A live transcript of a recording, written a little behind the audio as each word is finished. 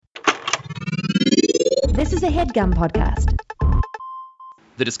This is a HeadGum podcast.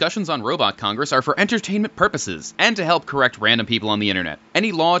 The discussions on Robot Congress are for entertainment purposes and to help correct random people on the internet.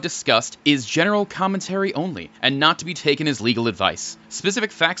 Any law discussed is general commentary only and not to be taken as legal advice.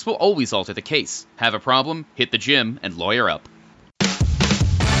 Specific facts will always alter the case. Have a problem? Hit the gym and lawyer up.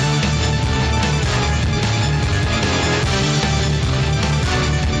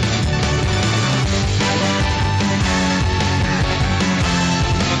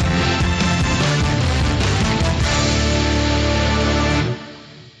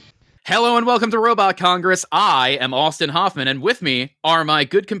 Hello and welcome to Robot Congress. I am Austin Hoffman, and with me are my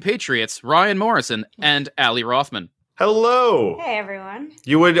good compatriots, Ryan Morrison and Allie Rothman. Hello. Hey, everyone.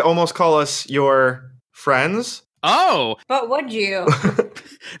 You would almost call us your friends? Oh! But would you?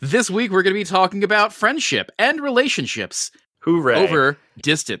 This week we're going to be talking about friendship and relationships. Hooray. Over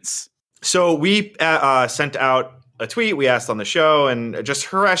distance. So we sent out a tweet we asked on the show and just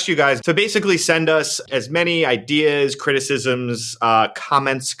harassed you guys to basically send us as many ideas, criticisms,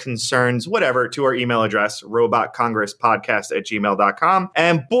 comments, concerns, whatever, to our email address, robotcongresspodcast@gmail.com.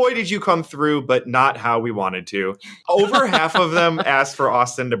 And boy, did you come through, but not how we wanted to. Over half of them asked for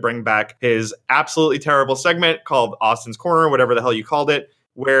Austin to bring back his absolutely terrible segment called Austin's Corner, whatever the hell you called it,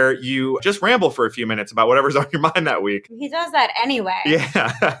 where you just ramble for a few minutes about whatever's on your mind that week. He does that anyway.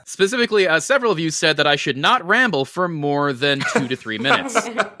 Yeah. Specifically, several of you said that I should not ramble for more than 2 to 3 minutes.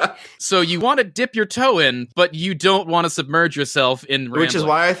 So you want to dip your toe in, but you don't want to submerge yourself in rambling. Which is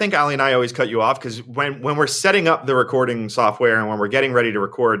why I think Allie and I always cut you off, because when we're setting up the recording software and when we're getting ready to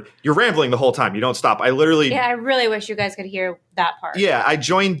record, you're rambling the whole time. You don't stop. I really wish you guys could hear that part. Yeah, I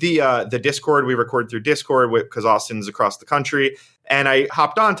joined the Discord. We record through Discord because Austin's across the country. And I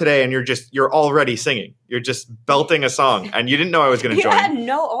hopped on today, and you're already singing. You're just belting a song, and you didn't know I was going to join. You had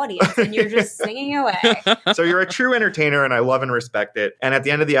no audience, and you're just singing away. So you're a true entertainer, and I love and respect it. And at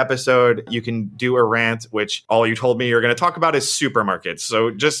the end of the episode, you can do a rant, which all you told me you're going to talk about is supermarkets.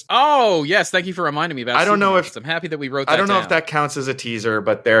 So just... Oh, yes. Thank you for reminding me about I don't know if... I'm happy that we wrote that down. I don't know if that counts as a teaser,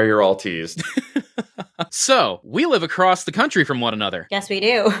 but there you're all teased. So, we live across the country from one another. Yes, we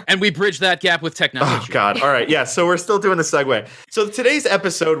do. And we bridge that gap with technology. Oh, God. All right. Yeah, so we're still doing the segue. So today's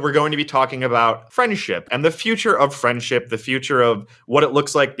episode, we're going to be talking about friendship and the future of friendship, the future of what it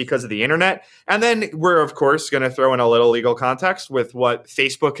looks like because of the internet. And then we're, of course, going to throw in a little legal context with what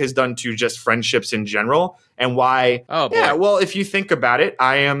Facebook has done to just friendships in general and why. Oh, boy. Yeah, well, if you think about it,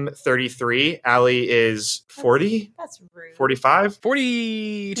 I am 33. Allie is 40? That's rude. 45?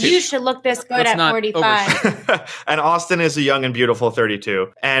 42. You should look this good at 45. And Austin is a young and beautiful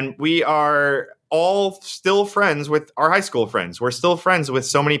 32. And we are all still friends with our high school friends. We're still friends with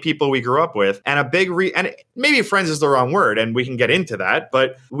so many people we grew up with. And and maybe friends is the wrong word, and we can get into that,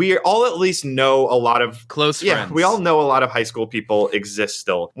 but we all at least know a lot of close friends. Yeah, we all know a lot of high school people exist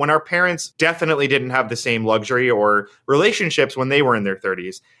still. When our parents definitely didn't have the same luxury or relationships when they were in their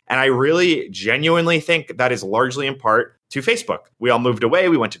 30s. And I really genuinely think that is largely in part to Facebook. We all moved away.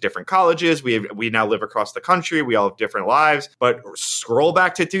 We went to different colleges. We now live across the country. We all have different lives. But scroll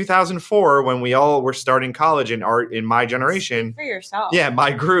back to 2004 when we all were starting college in my generation. For yourself. Yeah,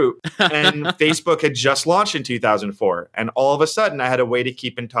 my group. And Facebook had just launched in 2004. And all of a sudden, I had a way to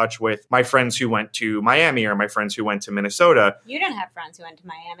keep in touch with my friends who went to Miami or my friends who went to Minnesota. You didn't have friends who went to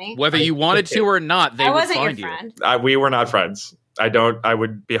Miami. Whether you wanted to or not, they would find you. I wasn't your friend. We were not friends. I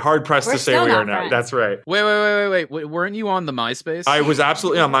would be hard pressed to say we are not. That's right. Wait. Weren't you on the MySpace? I was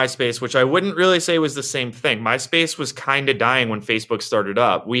absolutely on MySpace, which I wouldn't really say was the same thing. MySpace was kind of dying when Facebook started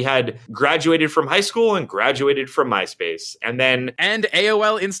up. We had graduated from high school and graduated from MySpace. And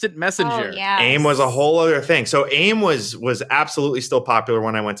AOL Instant Messenger. Oh, yes. AIM was a whole other thing. So AIM was absolutely still popular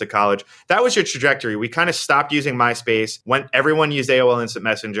when I went to college. That was your trajectory. We kind of stopped using MySpace when everyone used AOL Instant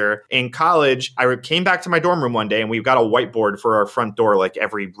Messenger. In college, I came back to my dorm room one day and we got a whiteboard for our front door like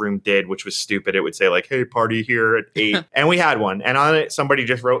every room did, which was stupid. It would say like, hey, party here at 8. And we had one. And on it, somebody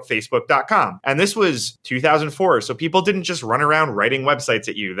just wrote facebook.com. And this was 2004. So people didn't just run around writing websites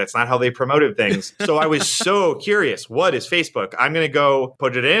at you. That's not how they promoted things. So I was so curious. What is Facebook? I'm going to go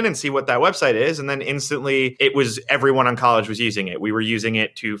put it in and see what that website is. And then instantly it was everyone on college was using it. We were using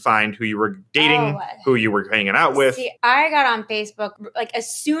it to find who you were dating, who you were hanging out with. See, I got on Facebook like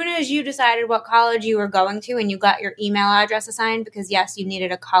as soon as you decided what college you were going to and you got your email address assigned online because, yes, you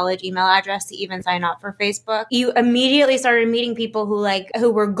needed a college email address to even sign up for Facebook. You immediately started meeting people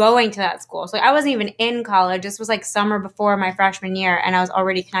who were going to that school. So I wasn't even in college. This was like summer before my freshman year, and I was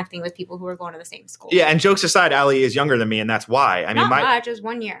already connecting with people who were going to the same school. Yeah, and jokes aside, Allie is younger than me, and that's why. Not much, it was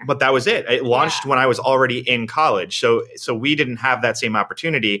 1 year. But that was it. It launched when I was already in college. So we didn't have that same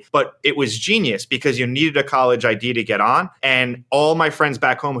opportunity, but it was genius because you needed a college ID to get on. And all my friends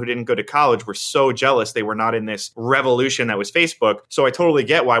back home who didn't go to college were so jealous they were not in this revolution that was Facebook. So I totally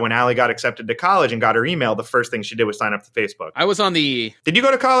get why when Allie got accepted to college and got her email, the first thing she did was sign up to Facebook. I was on the... Did you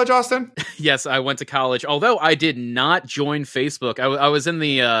go to college, Austin? Yes, I went to college. Although I did not join Facebook. I was in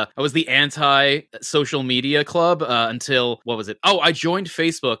the... I was the anti-social media club until... What was it? Oh, I joined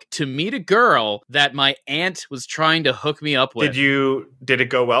Facebook to meet a girl that my aunt was trying to hook me up with. Did it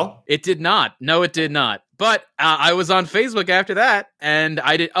go well? It did not. No, it did not. But I was on Facebook after that, and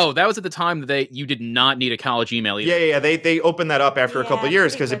I did. Oh, that was at the time that you did not need a college email either. Yeah. They opened that up after a couple of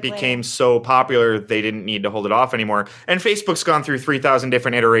years because it became so popular they didn't need to hold it off anymore. And Facebook's gone through 3,000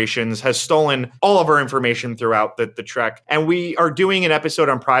 different iterations, has stolen all of our information throughout the trek. And we are doing an episode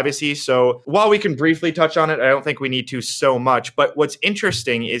on privacy. So while we can briefly touch on it, I don't think we need to so much. But what's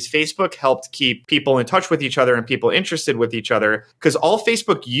interesting is Facebook helped keep people in touch with each other and people interested with each other, because all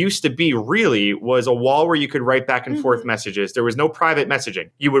Facebook used to be really was a wall where you could write back and forth messages. There was no private messaging.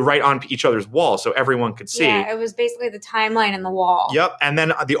 You would write on each other's wall so everyone could see. Yeah, it was basically the timeline in the wall. Yep. And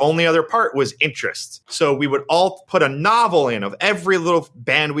then the only other part was interests. So we would all put a novel in of every little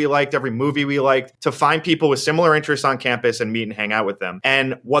band we liked, every movie we liked, to find people with similar interests on campus and meet and hang out with them.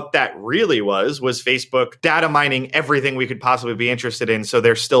 And what that really was Facebook data mining everything we could possibly be interested in. So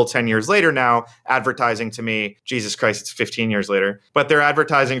they're still 10 years later now advertising to me. Jesus Christ, it's 15 years later. But they're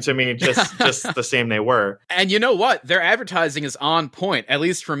advertising to me just the same they were. And you know what? Their advertising is on point, at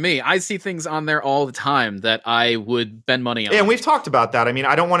least for me. I see things on there all the time that I would spend money on. Yeah, and we've talked about that. I mean,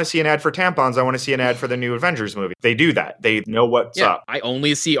 I don't want to see an ad for tampons. I want to see an ad for the new Avengers movie. They do that. They know what's up. I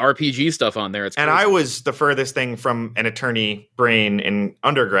only see RPG stuff on there. It's crazy. And I was the furthest thing from an attorney brain in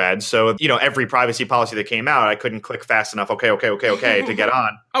undergrad. So, every privacy policy that came out, I couldn't click fast enough. Okay, to get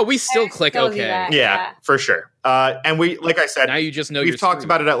on. Oh, we still click okay. Yeah, for sure. And we, like I said, now you just know we've talked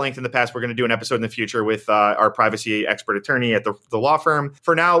about it at length in the past. We're going to do an episode in the future with our privacy expert attorney at the law firm.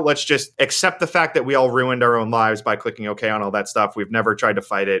 For now, let's just accept the fact that we all ruined our own lives by clicking OK on all that stuff. We've never tried to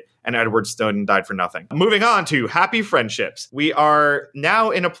fight it. And Edward Snowden died for nothing. Moving on to happy friendships. We are now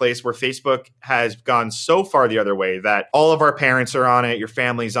in a place where Facebook has gone so far the other way that all of our parents are on it. Your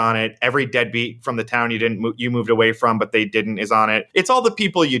family's on it. Every deadbeat from the town you moved away from, but they didn't, is on it. It's all the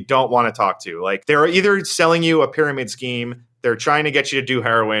people you don't want to talk to. Like, they're either selling you a pyramid scheme, they're trying to get you to do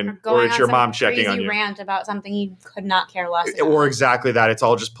heroin, or it's your mom checking on you. Rant about something you could not care less about. Or exactly that. It's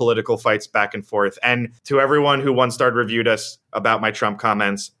all just political fights back and forth. And to everyone who once started reviewed us about my Trump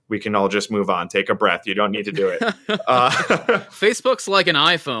comments, we can all just move on. Take a breath. You don't need to do it. Facebook's like an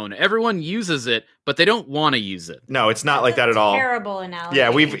iPhone. Everyone uses it, but they don't want to use it. No, it's not like that at all. Terrible analogy.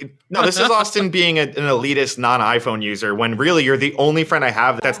 Yeah, this is Austin being an elitist non-iPhone user when really you're the only friend I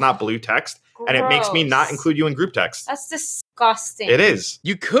have that's not blue text. Gross. And it makes me not include you in group text. That's disgusting. It is.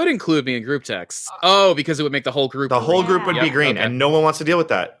 You could include me in group text. Oh, because it would make the whole group green. Whole group would be green, and no one wants to deal with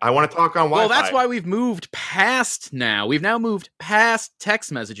that. I want to talk on Wi-Fi. Well, that's why we've moved past now. We've now moved past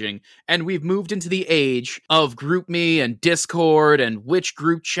text messaging, and we've moved into the age of GroupMe and Discord and which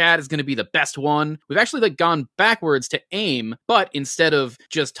group chat is going to be the best one. We've actually gone backwards to AIM, but instead of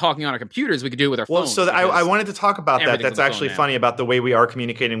just talking on our computers, we could do it with our phones. Well, so I wanted to talk about that. That's actually funny about the way we are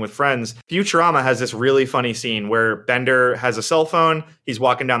communicating with friends. Futurama has this really funny scene where Bender has a cell phone. He's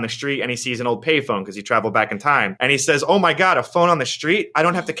walking down the street and he sees an old payphone because he traveled back in time. And he says, "Oh my God, a phone on the street? I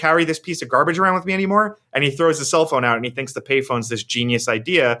don't have to carry this piece of garbage around with me anymore." And he throws the cell phone out and he thinks the payphone's this genius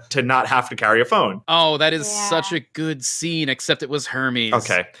idea to not have to carry a phone. Oh, that is such a good scene, except it was Hermes.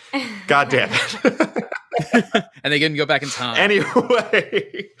 Okay. God damn it. And they didn't go back in time.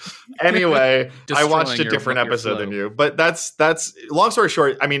 Anyway, I watched a different episode than you. But that's long story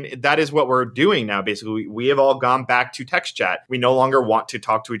short, I mean, that is what we're doing now, basically. We have all gone back to text chat. We no longer want to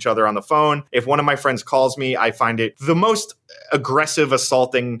talk to each other on the phone. If one of my friends calls me, I find it the most aggressive,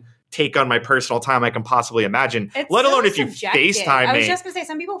 assaulting take on my personal time I can possibly imagine, let alone if you FaceTime me. I was just going to say,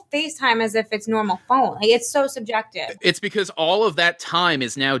 some people FaceTime as if it's normal phone. Like, it's so subjective. It's because all of that time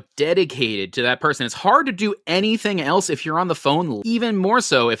is now dedicated to that person. It's hard to do anything else if you're on the phone, even more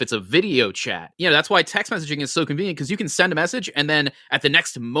so if it's a video chat. That's why text messaging is so convenient, because you can send a message and then at the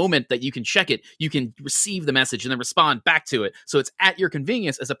next moment that you can check it, you can receive the message and then respond back to it. So it's at your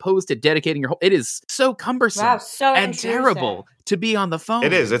convenience as opposed to dedicating your whole... It is so cumbersome so and intrusive. terrible to be on the phone.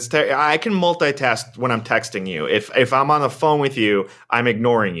 It is. I can multitask when I'm texting you. If I'm on the phone with you, I'm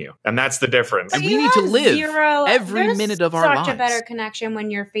ignoring you, and that's the difference. And we need to live every minute of our lives. Such a better connection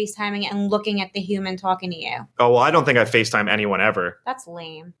when you're FaceTiming and looking at the human talking to you. Oh, well, I don't think I FaceTime anyone ever. That's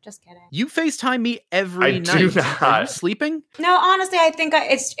lame. Just kidding. You FaceTime me every night. Do not. Are you sleeping? No, honestly, I think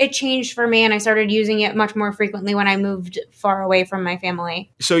it changed for me, and I started using it much more frequently when I moved far away from my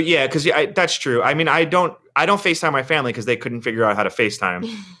family. So yeah, because that's true. I mean, I don't FaceTime my family because they couldn't figure out how to FaceTime.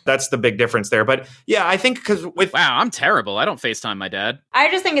 That's the big difference there. But yeah, I think because wow, I'm terrible. I don't FaceTime my dad. I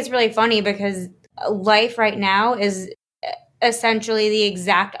just think it's really funny because life right now is essentially the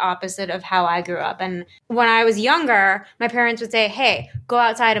exact opposite of how I grew up. And when I was younger, my parents would say, "Hey, go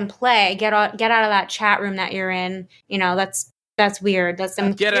outside and play. Get out of that chat room that you're in. You know, that's weird. That's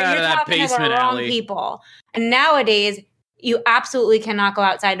get out of that basement alley." People. And nowadays, you absolutely cannot go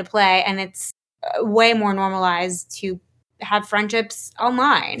outside to play, and it's way more normalized to have friendships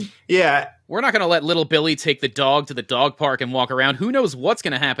online. Yeah. We're not going to let little Billy take the dog to the dog park and walk around. Who knows what's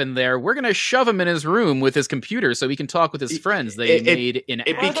going to happen there? We're going to shove him in his room with his computer so he can talk with his friends that he made in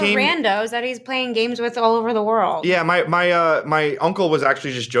the randos that he's playing games with all over the world. Yeah, my uncle was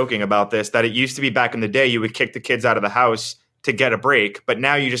actually just joking about this, that it used to be back in the day you would kick the kids out of the house to get a break, but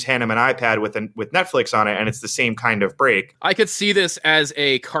now you just hand them an iPad with Netflix on it, and it's the same kind of break. I could see this as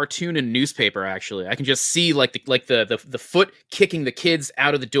a cartoon and newspaper. Actually, I can just see like the foot kicking the kids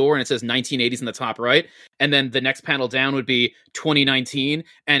out of the door, and it says 1980s in the top right, and then the next panel down would be 2019,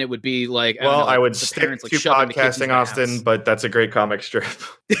 and it would be like I would stick to podcasting, Austin, but that's a great comic strip.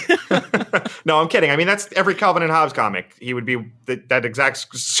 No, I'm kidding. I mean, that's every Calvin and Hobbes comic. He would be that exact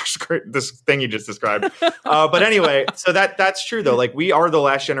this thing you just described. But anyway, so that's true though. Like, we are the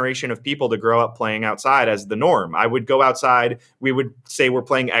last generation of people to grow up playing outside as the norm. I would go outside. We would say we're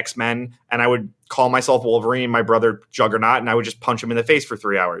playing X-Men, and I would call myself Wolverine, my brother Juggernaut, and I would just punch him in the face for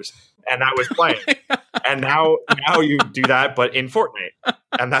 3 hours. And I was playing. And now you do that, but in Fortnite.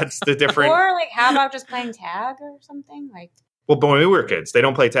 And that's the difference. Or like, how about just playing tag or something? Like, well, but when we were kids, they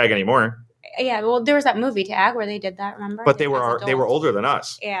don't play tag anymore. Yeah, well, there was that movie Tag where they did that. Remember? But they were older than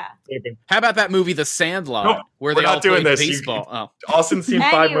us. Yeah. How about that movie The Sandlot, where they all played baseball? Austin's seen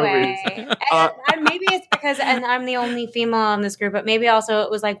 5 movies. And maybe it's because, and I'm the only female in this group, but maybe also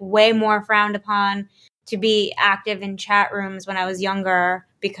it was like way more frowned upon to be active in chat rooms when I was younger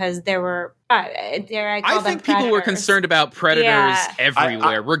because there were. I think people were concerned about predators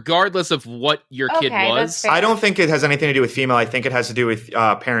everywhere, regardless of what your kid was. I don't think it has anything to do with female. I think it has to do with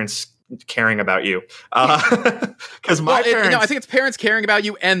parents caring about you. Because parents... I think it's parents caring about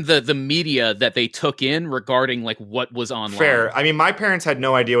you and the media that they took in regarding like what was online. Fair. I mean, my parents had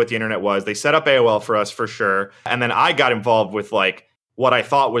no idea what the internet was. They set up AOL for us for sure. And then I got involved with like what I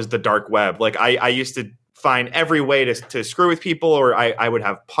thought was the dark web. Like I used to find every way to screw with people, or I would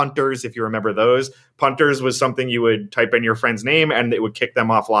have punters, if you remember those. Punters was something you would type in your friend's name and it would kick them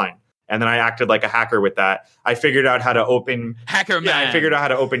offline. And then I acted like a hacker with that. I figured out how to open I figured out how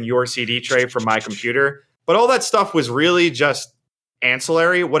to open your CD tray from my computer. But all that stuff was really just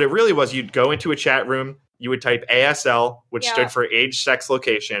ancillary. What it really was, you'd go into a chat room, you would type ASL, which stood for age, sex,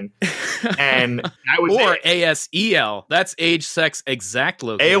 location. And that was or ASEL. That's age, sex, exact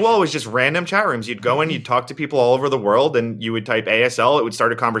location. AOL was just random chat rooms. You'd go in, you'd talk to people all over the world, and you would type ASL. It would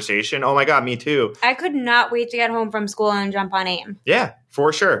start a conversation. Oh my God, me too. I could not wait to get home from school and jump on AIM. Yeah,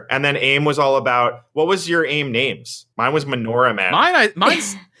 for sure. And then AIM was all about, what was your AIM names? Mine was Menorah Man.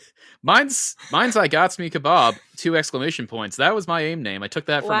 Mine's I Gots Me Kebab, 2 exclamation points. That was my AIM name. I took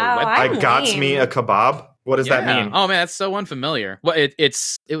that from a web. I Gots Me a Kebab? What does that mean? Oh man, that's so unfamiliar. Well, it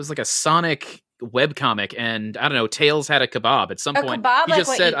was like a Sonic webcomic, and I don't know, Tails had a kebab at some point. Kebab, he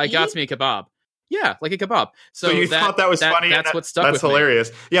just said, I Gots Me a Kebab. Yeah, like a kebab. So you thought that was funny? That's what stuck with me. That's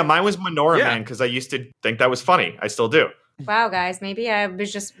hilarious. Yeah, mine was Menorah Man, because I used to think that was funny. I still do. Wow, guys, maybe I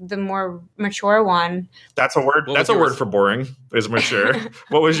was just the more mature one. That's a word. That's a word for boring, is mature.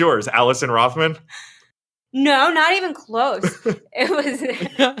 What was yours? Allison Rothman? No, not even close. It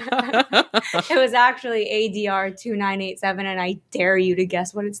was actually ADR 2987, and I dare you to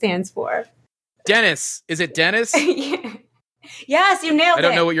guess what it stands for. Dennis. Is it Dennis? Yes, you nailed it. I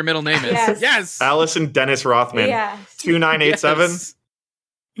don't know what your middle name is. Yes. Allison Dennis Rothman. Yes. 2987. Yes.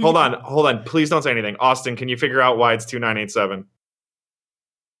 Hold on. Please don't say anything. Austin, can you figure out why it's 2987?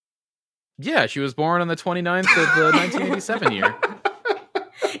 Yeah, she was born on the 29th of the 1987 year.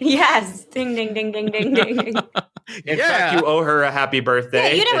 Yes. Ding, ding, ding, ding, ding, ding. In fact, you owe her a happy birthday.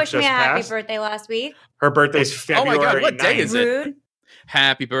 Yeah, you didn't wish me a happy birthday last week. Her birthday's February 9th. Oh my God, what day is it? Rude.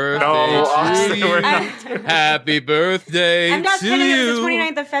 Happy birthday to you. Happy birthday I'm not to kidding. you. It's the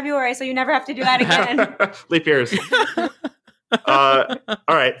 29th of February, so you never have to do that again. Leap years. All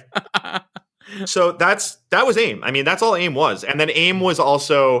right. So that was AIM. I mean, that's all AIM was. And then AIM was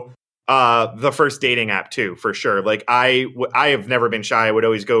also the first dating app too, for sure. Like I have never been shy. I would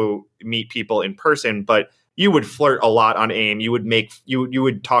always go meet people in person, but you would flirt a lot on AIM. You would you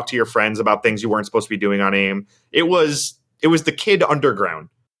would talk to your friends about things you weren't supposed to be doing on AIM. It was the kid underground.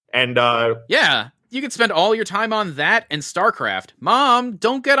 And yeah. You could spend all your time on that and StarCraft. Mom,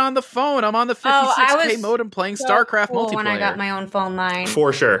 don't get on the phone. I'm on the 56K modem playing StarCraft multiplayer. When I got my own phone line.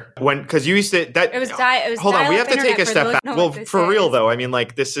 For sure. Because you used to... It was hold on, we have to take a step back. Well, for real, though, I mean,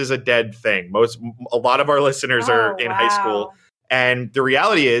 like, this is a dead thing. A lot of our listeners are in high school. And the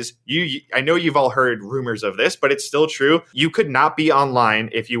reality is, I know you've all heard rumors of this, but it's still true. You could not be online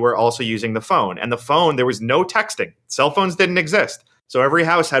if you were also using the phone. And the phone, there was no texting. Cell phones didn't exist. So every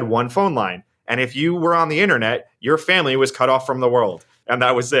house had one phone line. And if you were on the internet, your family was cut off from the world. And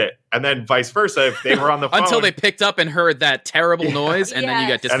that was it. And then vice versa, if they were on the phone. Until they picked up and heard that terrible noise, and then you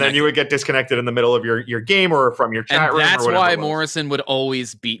got disconnected. And then you would get disconnected in the middle of your game or from your chat room. And that's why Morrison would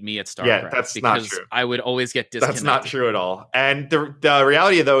always beat me at StarCraft. Yeah, that's not true. I would always get disconnected. That's not true at all. And the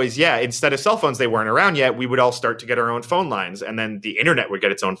reality, though, is, instead of cell phones, they weren't around yet, we would all start to get our own phone lines. And then the internet would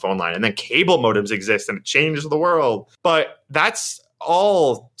get its own phone line. And then cable modems exist, and it changes the world. But that's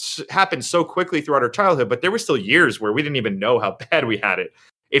all happened so quickly throughout our childhood, but there were still years where we didn't even know how bad we had it.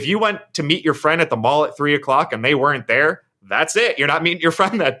 If you went to meet your friend at the mall at 3:00 and they weren't there, that's it. You're not meeting your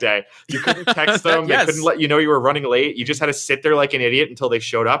friend that day. You couldn't text them. Yes. They couldn't let you know you were running late. You just had to sit there like an idiot until they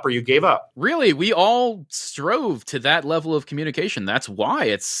showed up or you gave up. Really, we all strove to that level of communication. That's why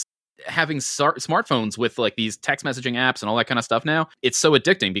it's having smartphones with like these text messaging apps and all that kind of stuff now, it's so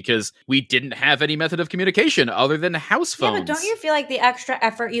addicting because we didn't have any method of communication other than house phones. Yeah, but don't you feel like the extra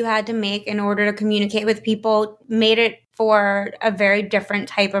effort you had to make in order to communicate with people made it for a very different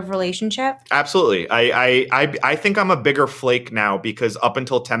type of relationship? Absolutely. I think I'm a bigger flake now because up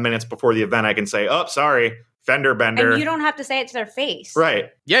until 10 minutes before the event, I can say, oh, sorry, fender bender. And you don't have to say it to their face.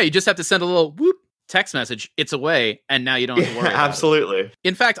 Right. Yeah, you just have to send a little whoop text message, it's away, and now you don't have to worry about absolutely. it.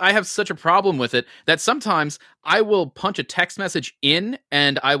 In fact, I have such a problem with it that sometimes I will punch a text message in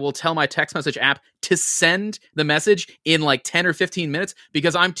and I will tell my text message app to send the message in like 10 or 15 minutes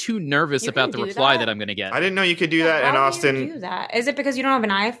because I'm too nervous about the reply that I'm going to get. I didn't know you could do that in Austin. Do you do that? Is it because you don't have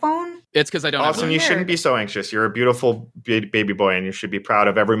an iPhone? It's because I don't have Austin, you shouldn't be so anxious. You're a beautiful baby boy and you should be proud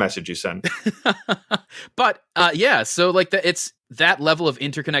of every message you send. But yeah, so like it's that level of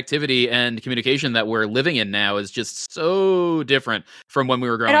interconnectivity and communication that we're living in now is just so different from when we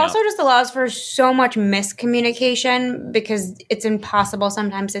were growing up. It also just allows for so much miscommunication because it's impossible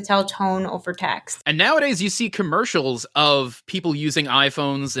sometimes to tell tone over text. And nowadays you see commercials of people using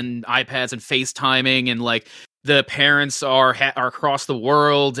iPhones and iPads and FaceTiming and like the parents are across the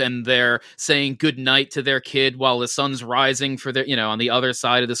world and they're saying good night to their kid while the sun's rising for their, on the other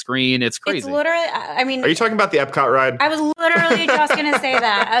side of the screen. It's crazy. It's literally, I mean... Are you talking about the Epcot ride? I was literally just going to say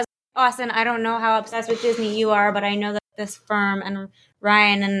that. Austin, I don't know how obsessed with Disney you are, but I know that this firm and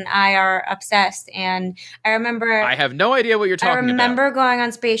Ryan and I are obsessed. And I remember... I have no idea what you're talking about. I remember going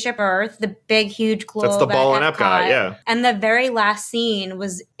on Spaceship Earth, the big, huge globe. That's the ball in Epcot, yeah. And the very last scene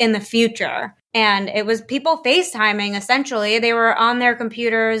was in the future. And it was people FaceTiming, essentially. They were on their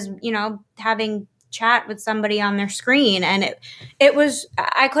computers, having chat with somebody on their screen. And it was,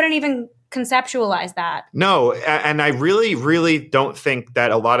 I couldn't even conceptualize that. No, and I really, really don't think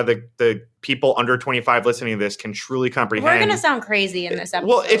that a lot of the people under 25 listening to this can truly comprehend. We're going to sound crazy in this episode.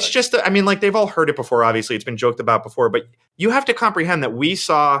 Well, it's just, they've all heard it before, obviously. It's been joked about before. But you have to comprehend that we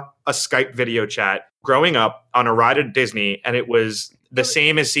saw a Skype video chat growing up on a ride at Disney, and it was the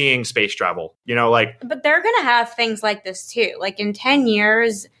same as seeing space travel. But they're going to have things like this, too. Like, in 10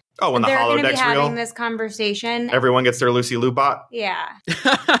 years... Oh, when the holodeck's real? They're going to be having this conversation. Everyone gets their Lucy Liu bot? Yeah.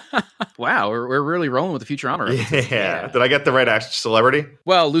 Wow, we're really rolling with the Futurama references. Yeah. Did I get the right celebrity?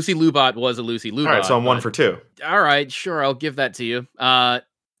 Well, Lucy Liu bot was a Lucy Liu bot. All right, so I'm 1 for 2. All right, sure, I'll give that to you. But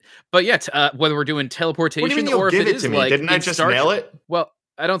yeah, whether we're doing teleportation what do you mean or if give it it to is me? like... Didn't I just nail it? Well...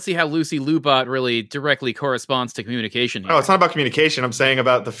 I don't see how Lucy Liu bot really directly corresponds to communication here. Oh, it's not about communication. I'm saying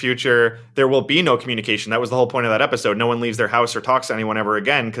about the future, there will be no communication. That was the whole point of that episode. No one leaves their house or talks to anyone ever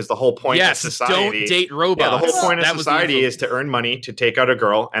again because the whole point of society... don't date robots. Yeah, the whole point of society is to earn money, to take out a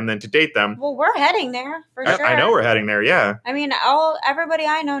girl, and then to date them. Well, we're heading there, for sure. I know we're heading there, yeah. I mean, everybody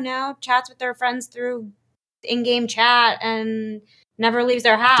I know now chats with their friends through in-game chat and... never leaves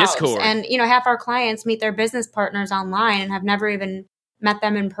their house. Discord. And, half our clients meet their business partners online and have never even met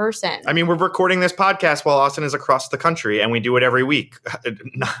them in person. I mean, we're recording this podcast while Austin is across the country, and we do it every week.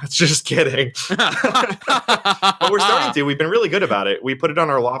 No, just kidding. But we're starting to. We've been really good about it. We put it on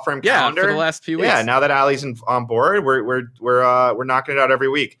our law firm calendar for the last few weeks. Yeah, now that Allie's on board, we're knocking it out every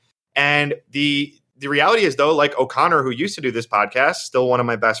week. And the reality is, though, like O'Connor, who used to do this podcast, still one of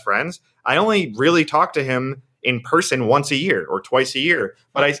my best friends, I only really talk to him in person once a year or twice a year.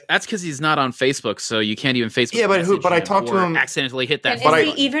 But that's because he's not on Facebook, so you can't even Facebook. Yeah, but I talk to him. Accidentally hit that. And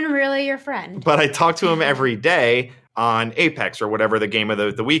is he even really your friend? But I talk to him every day on Apex or whatever the game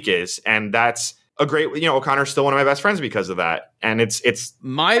of the week is, and that's a great. O'Connor's still one of my best friends because of that, and it's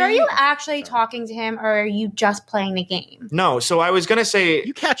my. But are you actually talking to him, or are you just playing the game? No, so I was gonna say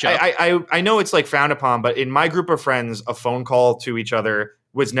you catch up. I know it's like frowned upon, but in my group of friends, a phone call to each other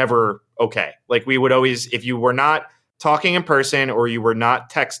was never okay. Like we would always, if you were not talking in person or you were not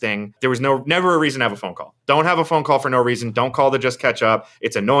texting, there was never a reason to have a phone call. Don't have a phone call for no reason. Don't call to just catch up.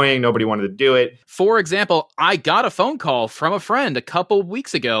 It's annoying. Nobody wanted to do it. For example, I got a phone call from a friend a couple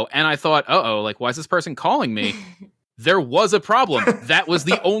weeks ago and I thought, like, why is this person calling me? There was a problem. That was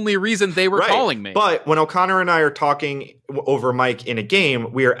the only reason they were calling me. But when O'Connor and I are talking over mic in a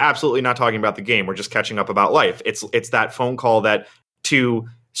game, we are absolutely not talking about the game. We're just catching up about life. It's that phone call that two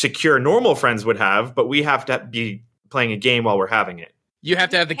secure normal friends would have, but we have to be playing a game while we're having it. You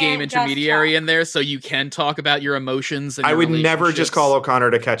have to have the game intermediary in there so you can talk about your emotions. And I would never just call O'Connor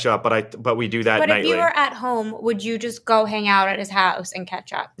to catch up, but we do that nightly. But if you were at home, would you just go hang out at his house and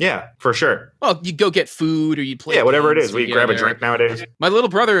catch up? Yeah, for sure. Well, you go get food or you play. Yeah, whatever it is. We grab a drink nowadays. My little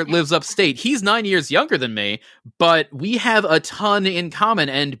brother lives upstate. He's 9 years younger than me, but we have a ton in common.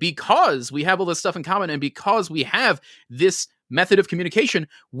 And because we have all this stuff in common and because we have this method of communication,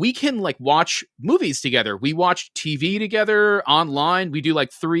 we can like watch movies together. We watch TV together online. We do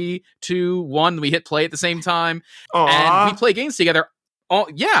like 3, 2, 1. We hit play at the same time. Aww. And we play games together.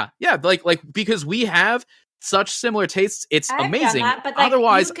 Yeah. Like because we have such similar tastes. It's amazing. That, but like,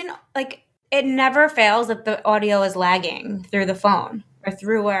 otherwise, you can it never fails that the audio is lagging through the phone or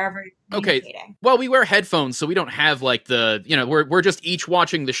through wherever you're communicating. Okay. Well, we wear headphones, so we don't have like we're just each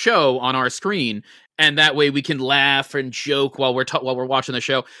watching the show on our screen, and that way we can laugh and joke while we're watching the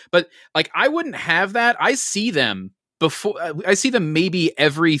show. But like, I wouldn't have that. I see them maybe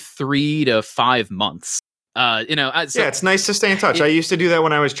every 3 to 5 months. Yeah, it's nice to stay in touch. I used to do that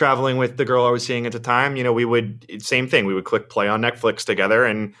when I was traveling with the girl I was seeing at the time. We would same thing. We would click play on Netflix together,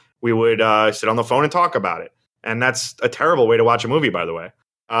 and we would sit on the phone and talk about it. And that's a terrible way to watch a movie, by the way.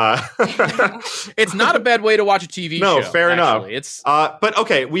 It's not a bad way to watch a TV show. No, fair enough. It's but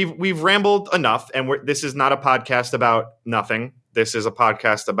okay, we've rambled enough, and this is not a podcast about nothing. This is a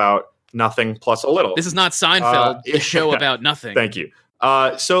podcast about nothing plus a little. This is not Seinfeld, a show about nothing. Thank you.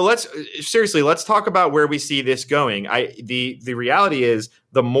 So let's talk about where we see this going. The reality is,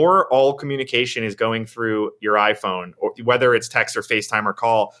 the more all communication is going through your iPhone, or whether it's text or FaceTime or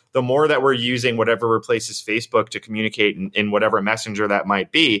call, the more that we're using whatever replaces Facebook to communicate in whatever messenger that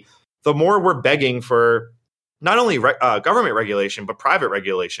might be, the more we're begging for not only government regulation, but private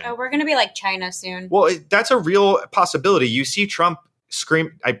regulation. Oh, we're going to be like China soon. Well, that's a real possibility. You see Trump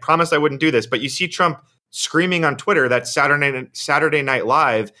scream, I promised I wouldn't do this, but you see Trump screaming on Twitter that Saturday Night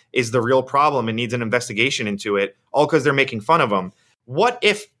Live is the real problem and needs an investigation into it, all because they're making fun of him. What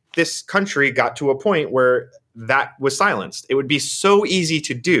if this country got to a point where that was silenced? It would be so easy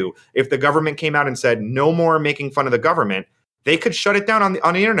to do if the government came out and said, no more making fun of the government. They could shut it down on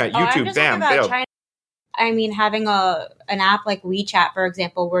the internet, YouTube, bam, bailed. I mean, having an app like WeChat, for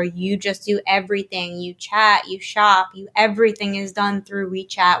example, where you just do everything. You chat, you shop, everything is done through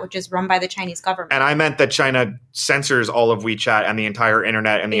WeChat, which is run by the Chinese government. And I meant that China censors all of WeChat and the entire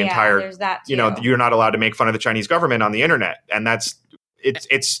internet and the entire, there's that too. You're not allowed to make fun of the Chinese government on the internet. And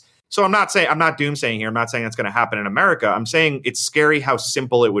it's so I'm not doomsaying here. I'm not saying that's going to happen in America. I'm saying it's scary how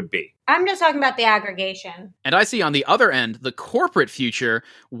simple it would be. I'm just talking about the aggregation. And I see on the other end, the corporate future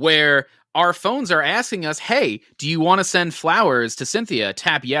where our phones are asking us, hey, do you want to send flowers to Cynthia?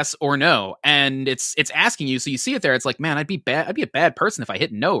 Tap yes or no. And it's asking you. So you see it there. It's like, man, I'd be a bad person if I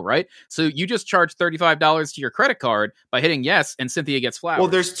hit no, right? So you just charge $35 to your credit card by hitting yes, and Cynthia gets flowers. Well,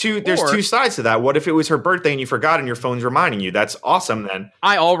 there's two sides to that. What if it was her birthday and you forgot and your phone's reminding you? That's awesome then.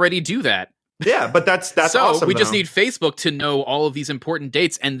 I already do that. Yeah, but that's so awesome. So we just need Facebook to know all of these important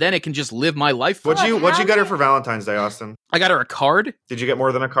dates, and then it can just live my life. What'd you get her for Valentine's Day, Austin? I got her a card. Did you get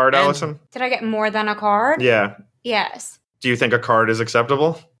more than a card, Allison? Did I get more than a card? Yeah. Yes. Do you think a card is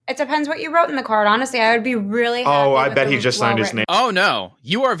acceptable? It depends what you wrote in the card. Honestly, I would be really happy. Oh, I bet he just signed his name. Oh, no.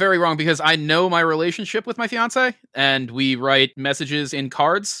 You are very wrong because I know my relationship with my fiance, and we write messages in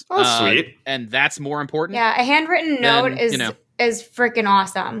cards. Oh, sweet. And that's more important. Yeah, a handwritten note is is freaking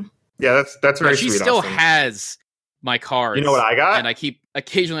awesome. Yeah, that's very She sweet. still Austin. has my cards. You know what I got? And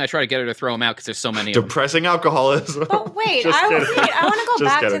occasionally I try to get her to throw them out because there's so many of them. Depressing alcoholism. But wait, Just I kidding. want to go Just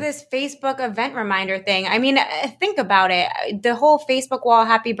back kidding. to this Facebook event reminder thing. I mean, think about it. The whole Facebook wall,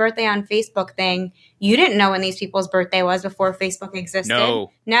 happy birthday on Facebook thing. You didn't know when these people's birthday was before Facebook existed. No.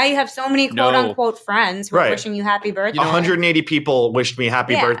 Now you have so many quote unquote friends who are wishing you happy birthday. 180 people wished me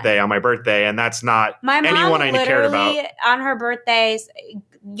happy birthday on my birthday, and that's not anyone I cared about. On her birthdays,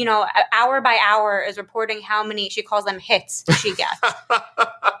 you know, hour by hour is reporting how many, she calls them hits, she gets.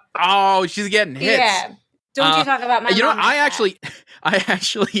 Oh, she's getting hits. Yeah. Don't you talk about my You know, mom like I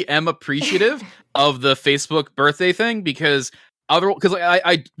actually am appreciative of the Facebook birthday thing because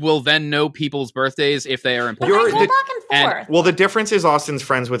I will then know people's birthdays if they are important. But I go back and forth. Well, the difference is Austin's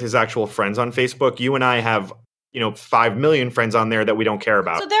friends with his actual friends on Facebook. You and I have, 5 million friends on there that we don't care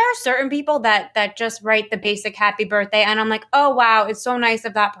about. So there are certain people that just write the basic happy birthday, and I'm like, oh wow, it's so nice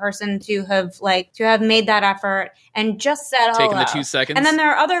of that person to have made that effort and just said hello. Taking the 2 seconds. And then there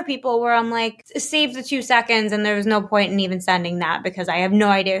are other people where I'm like, save the 2 seconds, and there's no point in even sending that because I have no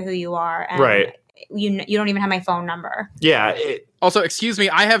idea who you are. And right. You don't even have my phone number. Yeah. Also, excuse me,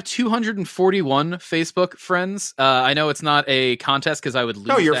 I have 241 Facebook friends. I know it's not a contest because I would lose.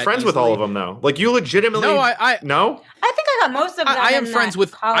 No, you're that friends with easily. all of them, though. Like, you legitimately. No, No? I think I got most of them. I am in friends that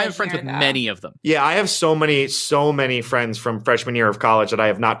with. college I am friends year, with though. many of them. Yeah, I have so many friends from freshman year of college that I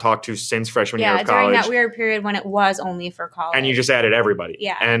have not talked to since freshman year of college. During that weird period when it was only for college. And you just added everybody.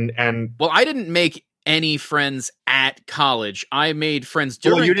 Yeah. And Well, I didn't make any friends at college. I made friends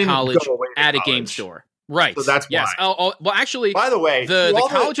during you didn't college go away to at a college. game store. Right. So that's yes. why. Well, actually, by the way, the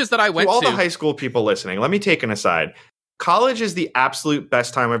colleges that I went to all to, the high school people listening, let me take an aside. College is the absolute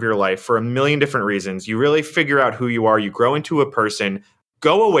best time of your life for a million different reasons. You really figure out who you are. You grow into a person.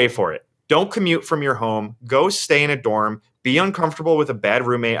 Go away for it. Don't commute from your home. Go stay in a dorm. Be uncomfortable with a bad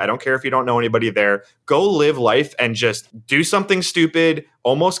roommate. I don't care if you don't know anybody there. Go live life and just do something stupid,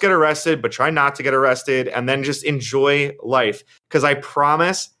 almost get arrested, but try not to get arrested, and then just enjoy life. Because I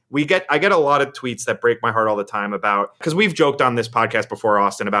promise I get a lot of tweets that break my heart all the time about, because we've joked on this podcast before,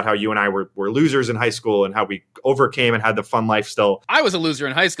 Austin, about how you and I were losers in high school and how we overcame and had the fun life still. I was a loser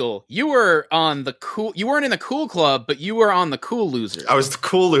in high school. You were on the cool. You weren't in the cool club, but you were on the cool loser. I was the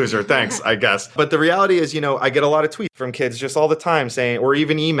cool loser, thanks, I guess. But the reality is, I get a lot of tweets from kids just all the time saying, or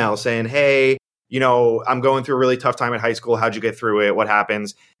even emails saying, hey, I'm going through a really tough time at high school. How'd you get through it? What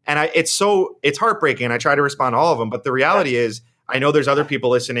happens? And it's heartbreaking. And I try to respond to all of them. But the reality is, I know there's other people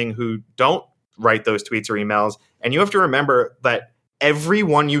listening who don't write those tweets or emails. And you have to remember that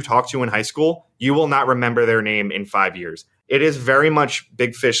everyone you talk to in high school, you will not remember their name in 5 years. It is very much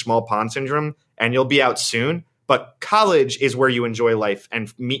big fish, small pond syndrome, and you'll be out soon. But college is where you enjoy life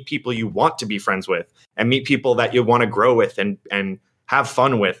and meet people you want to be friends with and meet people that you want to grow with and have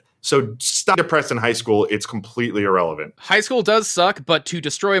fun with. So stop depressed in high school. It's completely irrelevant. High school does suck, but to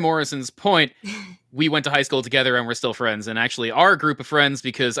destroy Morrison's point, we went to high school together and we're still friends. And actually our group of friends,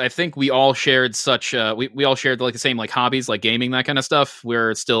 because I think we all shared we all shared like the same like hobbies, like gaming, that kind of stuff.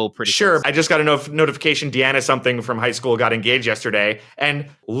 We're still pretty sure. close. I just got a notification Deanna something from high school got engaged yesterday. And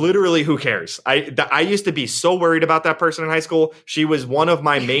literally, who cares? I used to be so worried about that person in high school. She was one of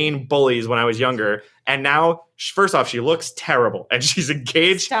my main bullies when I was younger. And now, first off, she looks terrible. And she's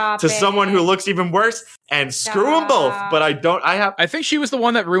engaged to someone who looks even worse. And screw them both. But I think she was the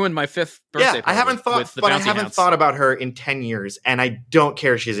one that ruined my 5th birthday. Yeah, I haven't thought about her in 10 years, and I don't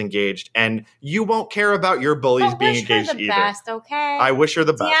care she's engaged, and you won't care about your bullies being engaged either. Best, okay? I wish her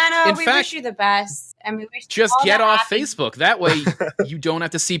the best. Deanna, we wish you the best, and we wish just you all get the off happy- Facebook. That way, you don't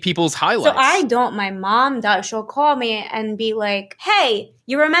have to see people's highlights. So I don't. My mom does. She'll call me and be like, "Hey,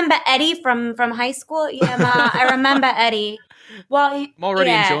 you remember Eddie from high school? Yeah, Ma, I remember Eddie." Well, I'm already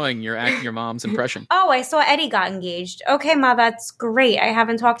enjoying your mom's impression. Oh, I saw Eddie got engaged. Okay, Ma, that's great. I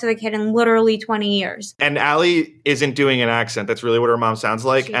haven't talked to the kid in literally 20 years. And Allie isn't doing an accent. That's really what her mom sounds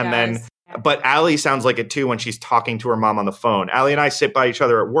like. She and does. But Allie sounds like it too when she's talking to her mom on the phone. Allie and I sit by each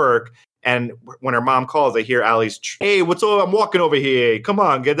other at work. And when her mom calls, I hear Allie's, hey, what's up? I'm walking over here. Come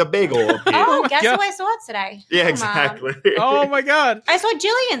on, get the bagel up here. Oh, guess who I saw today? Yeah, Mom. exactly. Oh, my God. I saw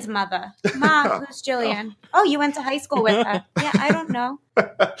Jillian's mother. Mom, who's Jillian? Oh, you went to high school with her. Yeah, I don't know.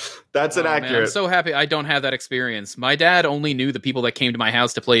 That's inaccurate. Man, I'm so happy I don't have that experience. My dad only knew the people that came to my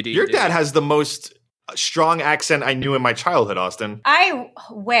house to play D&D. Your dad has the most strong accent I knew in my childhood, Austin. I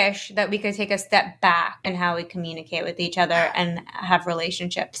wish that we could take a step back in how we communicate with each other and have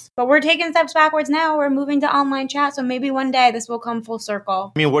relationships. But we're taking steps backwards now. We're moving to online chat. So maybe one day this will come full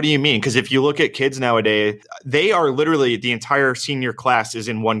circle. I mean, what do you mean? Because if you look at kids nowadays, they are literally, the entire senior class is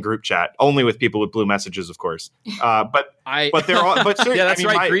in one group chat, only with people with blue messages, of course. But they're all, but yeah, that's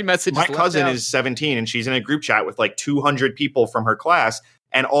right. Green messages. My cousin is 17 and she's in a group chat with like 200 people from her class.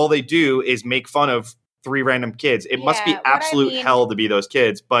 And all they do is make fun of 3 random kids. It must be absolute hell to be those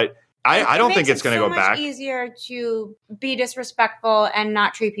kids, but I don't think it's going to go back. It's easier to be disrespectful and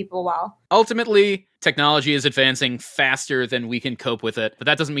not treat people well. Ultimately, technology is advancing faster than we can cope with it, but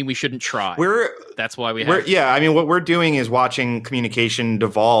that doesn't mean we shouldn't try. That's why we have. Yeah, I mean, what we're doing is watching communication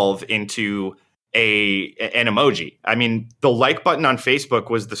devolve into an emoji. I mean, the like button on Facebook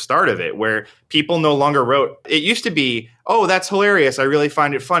was the start of it, where people no longer wrote. It used to be, oh, that's hilarious. I really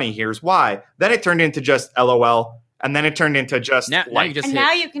find it funny. Here's why. Then it turned into just LOL. And then it turned into just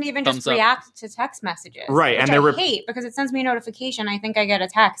now you can even just react to text messages. Right. And I hate because it sends me a notification. I think I get a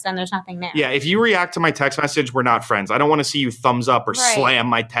text and there's nothing there. Yeah. If you react to my text message, we're not friends. I don't want to see you thumbs up or slam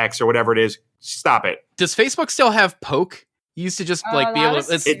my text or whatever it is. Stop it. Does Facebook still have poke? You used to just be able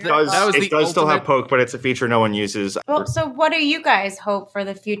to. It does still have poke, but it's a feature no one uses. Well, so what do you guys hope for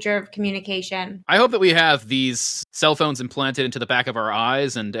the future of communication? I hope that we have these cell phones implanted into the back of our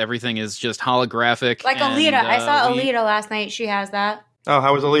eyes and everything is just holographic. Like Alita. I saw Alita last night. She has that. Oh,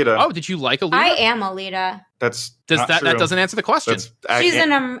 how was Alita? Oh, did you like Alita? I am Alita. That doesn't answer the question. She's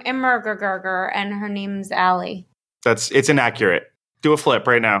an Immergerger and her name's Allie. It's inaccurate. Do a flip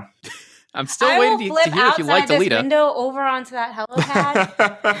right now. I'm still waiting to hear if you liked Alita. This window over onto that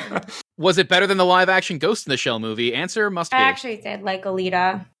helipad. Was it better than the live-action Ghost in the Shell movie? Answer must be. I actually did like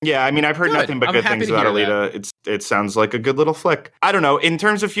Alita. Yeah, I mean, I've heard nothing but good things about Alita. It sounds like a good little flick. I don't know. In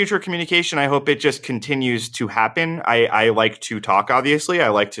terms of future communication, I hope it just continues to happen. I like to talk, obviously. I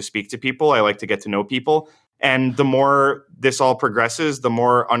like to speak to people. I like to get to know people. And the more this all progresses, the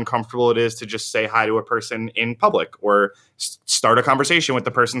more uncomfortable it is to just say hi to a person in public or start a conversation with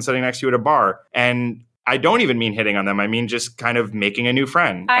the person sitting next to you at a bar. And I don't even mean hitting on them. I mean just kind of making a new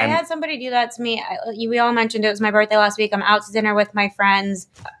friend. I had somebody do that to me. We all mentioned it was my birthday last week. I'm out to dinner with my friends.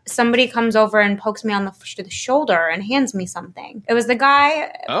 Somebody comes over and pokes me on the shoulder and hands me something. It was the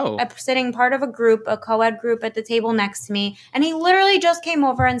guy sitting part of a group, a co-ed group at the table next to me. And he literally just came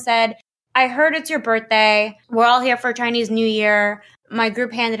over and said, I heard it's your birthday. We're all here for Chinese New Year. My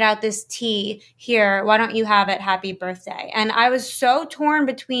group handed out this tea. Here, why don't you have it? Happy birthday. And I was so torn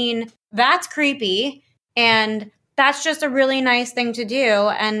between that's creepy and that's just a really nice thing to do.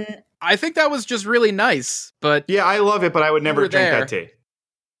 And I think that was just really nice. But yeah, I love it, but I would never drink that tea.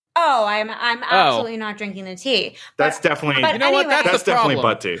 Oh, I'm absolutely not drinking the tea. That's definitely, you know what? That's definitely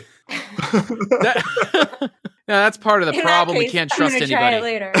butt tea. No, that's part of the problem. We can't trust anybody. Try it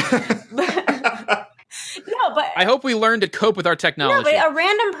later. No, but I hope we learn to cope with our technology. No, but a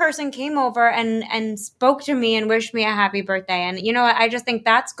random person came over and spoke to me and wished me a happy birthday. And you know what? I just think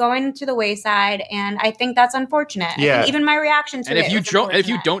that's going to the wayside, and I think that's unfortunate. Yeah. Even my reaction to it. And if you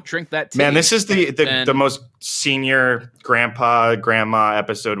don't drink that tea, man, this is the most senior grandma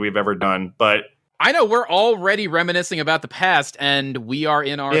episode we've ever done. But I know we're already reminiscing about the past, and we are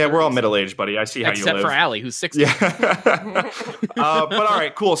in our 30s. We're all middle-aged, buddy. I see how you live. Except for Allie, who's 60. Yeah. But all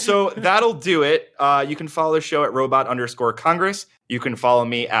right, cool. So that'll do it. You can follow the show at robot_Congress. You can follow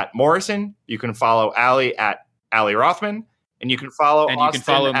me at Morrison. You can follow Allie at Allie Rothman. And you can follow Austin. And you can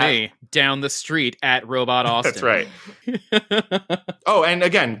follow me down the street at Robot Austin. That's right. Oh, and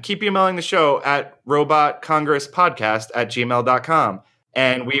again, keep emailing the show at robotcongresspodcast@gmail.com.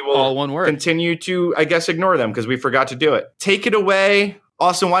 And we will all one word. Continue to, I guess, ignore them because we forgot to do it. Take it away.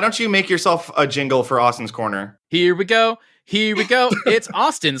 Austin, why don't you make yourself a jingle for Austin's Corner? Here we go. It's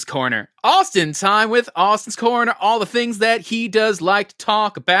Austin's Corner. Austin time with Austin's Corner. All the things that he does like to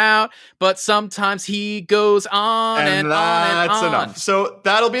talk about, but sometimes he goes on and on and on. That's enough. So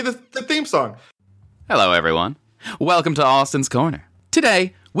that'll be the theme song. Hello, everyone. Welcome to Austin's Corner.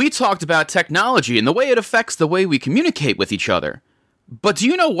 Today, we talked about technology and the way it affects the way we communicate with each other. But do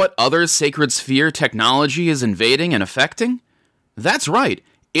you know what other sacred sphere technology is invading and affecting? That's right,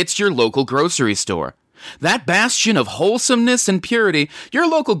 it's your local grocery store. That bastion of wholesomeness and purity, your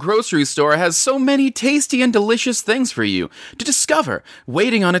local grocery store has so many tasty and delicious things for you to discover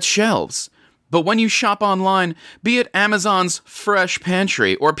waiting on its shelves. But when you shop online, be it Amazon's Fresh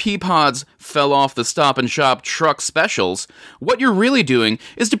Pantry or Peapod's Fell Off the Stop and Shop Truck Specials, what you're really doing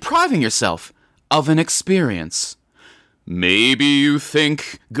is depriving yourself of an experience. Maybe you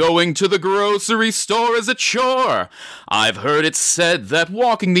think going to the grocery store is a chore. I've heard it said that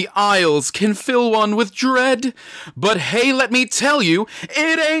walking the aisles can fill one with dread. But hey, let me tell you,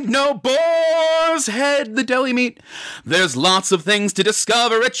 it ain't no boar's head, the deli meat. There's lots of things to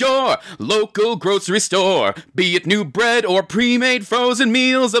discover at your local grocery store. Be it new bread or pre-made frozen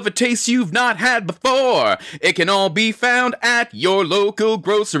meals of a taste you've not had before. It can all be found at your local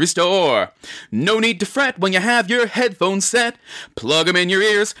grocery store. No need to fret when you have your headphones set. Plug them in your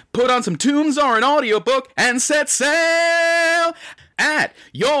ears, put on some tunes or an audiobook, and set sail at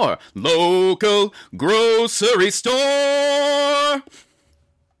your local grocery store.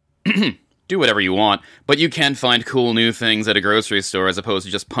 Do whatever you want, but you can find cool new things at a grocery store as opposed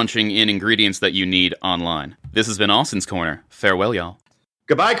to just punching in ingredients that you need online. This has been Austin's Corner. Farewell, y'all.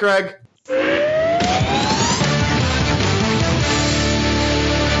 Goodbye, Craig.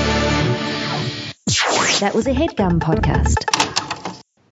 That was a HeadGum podcast.